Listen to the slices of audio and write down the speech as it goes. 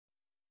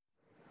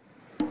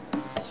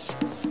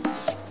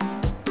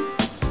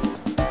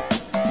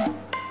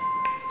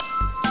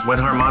When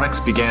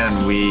Harmonix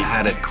began, we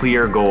had a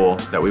clear goal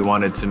that we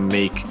wanted to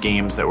make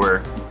games that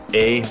were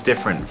A,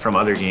 different from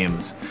other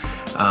games,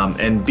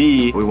 and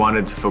B, we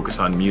wanted to focus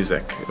on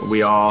music.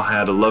 We all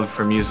had a love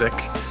for music,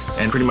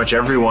 and pretty much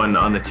everyone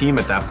on the team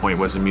at that point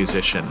was a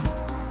musician.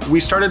 We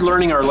started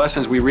learning our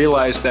lessons. We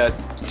realized that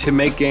to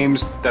make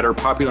games that are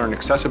popular and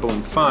accessible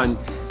and fun,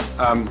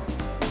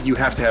 you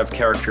have to have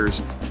characters.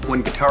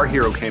 When Guitar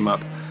Hero came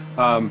up,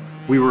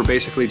 we were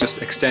basically just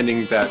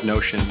extending that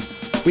notion.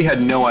 We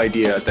had no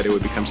idea that it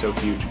would become so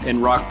huge.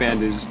 And Rock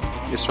Band is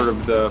sort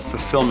of the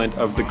fulfillment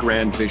of the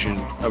grand vision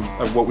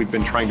of what we've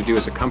been trying to do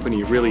as a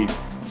company, really,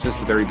 since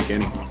the very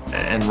beginning.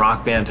 And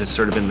Rock Band has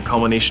sort of been the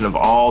culmination of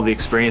all the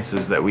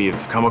experiences that we've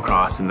come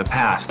across in the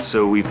past.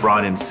 So we've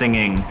brought in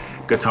singing,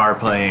 guitar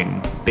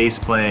playing, bass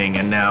playing,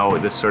 and now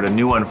this sort of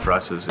new one for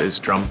us is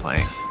drum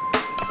playing.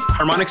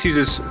 Harmonix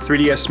uses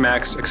 3ds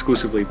Max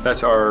exclusively.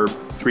 That's our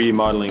 3D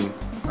modeling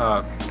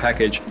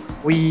package.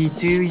 We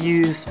do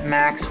use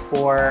Max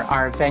for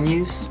our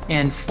venues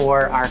and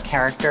for our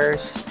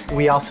characters.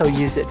 We also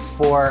use it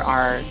for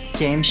our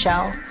game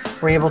shell.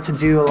 We're able to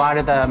do a lot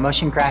of the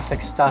motion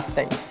graphic stuff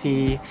that you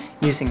see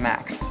using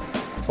Max.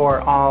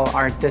 For all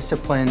our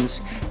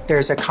disciplines,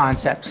 there's a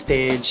concept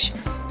stage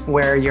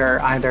where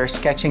you're either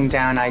sketching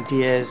down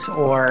ideas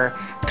or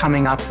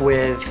coming up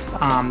with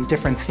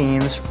different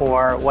themes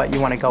for what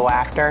you want to go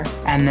after.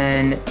 And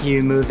then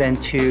you move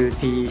into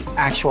the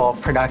actual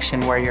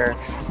production where you're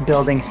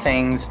building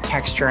things,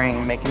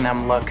 texturing, making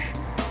them look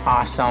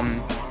awesome.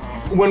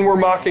 When we're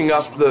mocking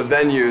up the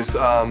venues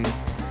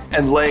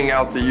and laying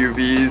out the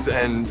UVs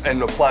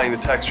and applying the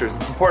textures,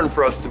 it's important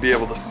for us to be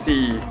able to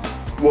see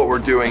what we're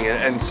doing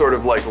and sort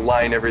of like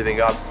line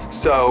everything up.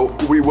 So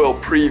we will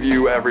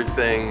preview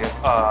everything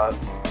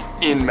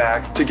in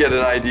Max to get an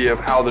idea of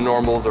how the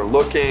normals are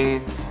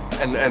looking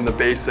and the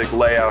basic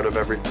layout of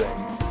everything.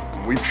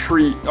 We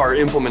treat our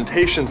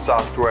implementation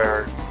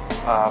software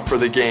for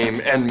the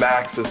game and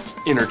Max as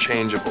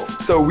interchangeable.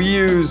 So we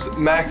use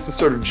Max to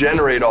sort of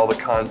generate all the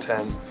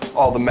content,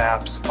 all the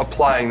maps,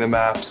 applying the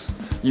maps,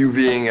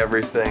 UVing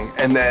everything,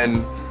 and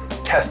then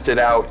test it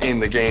out in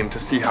the game to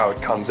see how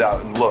it comes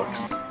out and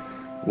looks.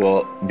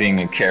 Well, being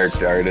a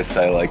character artist,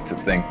 I like to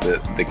think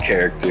that the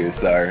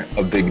characters are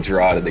a big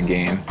draw to the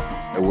game.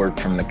 I work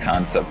from the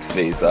concept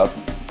phase up.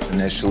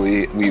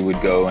 Initially, we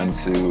would go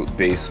into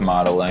base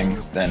modeling,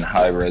 then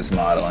high-res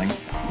modeling.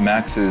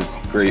 Max is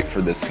great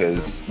for this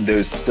because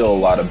there's still a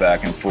lot of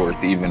back and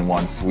forth even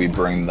once we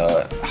bring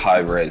the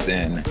high-res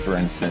in. For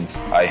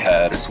instance, I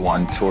had this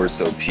one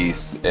torso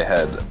piece. It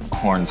had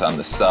horns on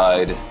the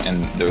side,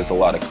 and there was a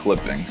lot of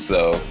clipping.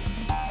 So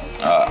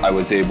I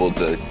was able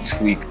to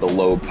tweak the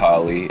low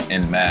poly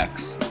in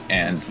Max,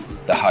 and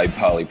the high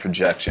poly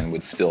projection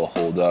would still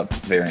hold up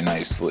very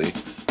nicely.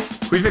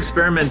 We've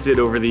experimented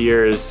over the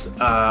years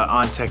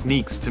on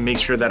techniques to make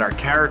sure that our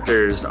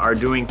characters are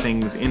doing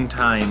things in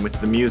time with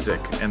the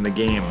music and the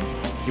game.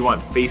 You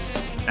want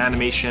face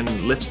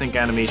animation, lip sync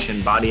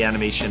animation, body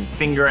animation,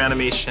 finger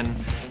animation,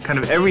 kind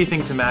of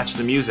everything to match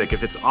the music.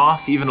 If it's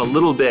off even a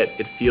little bit,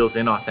 it feels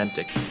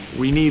inauthentic.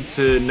 We need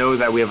to know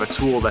that we have a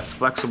tool that's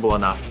flexible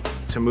enough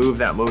to move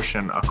that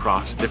motion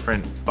across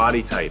different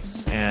body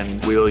types,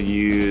 and we'll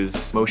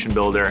use Motion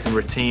Builder to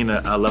retain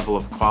a level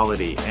of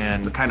quality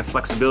and the kind of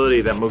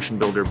flexibility that Motion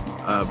Builder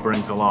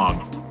brings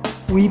along.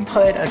 We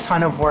put a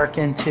ton of work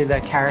into the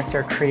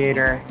character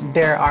creator.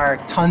 There are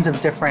tons of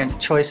different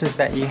choices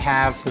that you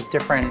have with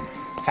different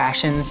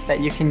fashions that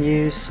you can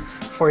use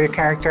for your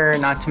character,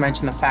 not to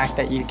mention the fact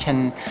that you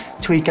can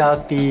tweak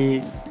out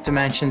the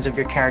dimensions of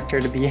your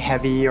character to be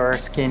heavy or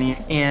skinny.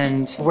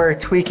 And we're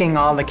tweaking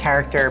all the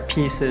character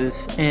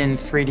pieces in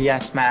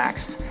 3ds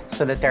Max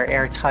so that they're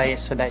airtight,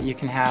 so that you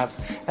can have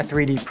a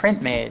 3D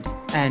print made.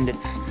 And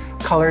it's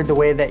colored the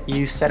way that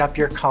you set up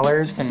your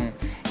colors and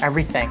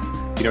everything.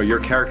 You know, your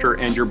character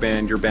and your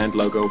band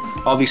logo,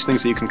 all these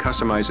things that you can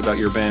customize about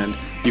your band,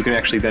 you can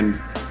actually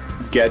then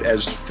get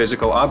as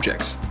physical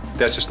objects.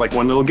 That's just like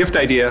one little gift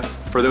idea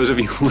for those of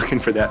you looking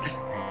for that.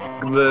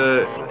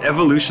 The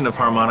evolution of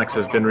Harmonix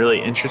has been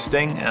really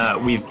interesting.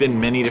 We've been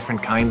many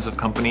different kinds of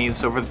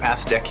companies over the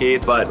past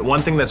decade, but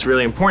one thing that's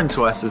really important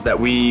to us is that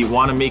we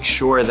want to make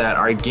sure that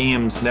our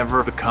games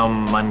never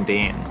become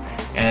mundane.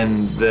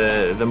 And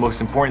the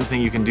most important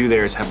thing you can do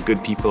there is have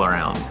good people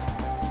around.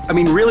 I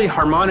mean, really,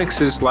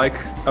 Harmonix is like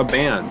a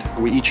band.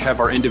 We each have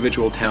our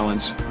individual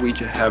talents. We each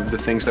have the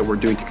things that we're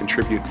doing to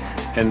contribute.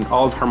 And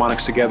all of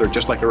Harmonix together,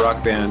 just like a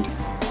rock band,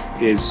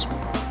 is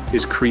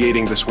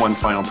creating this one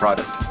final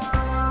product.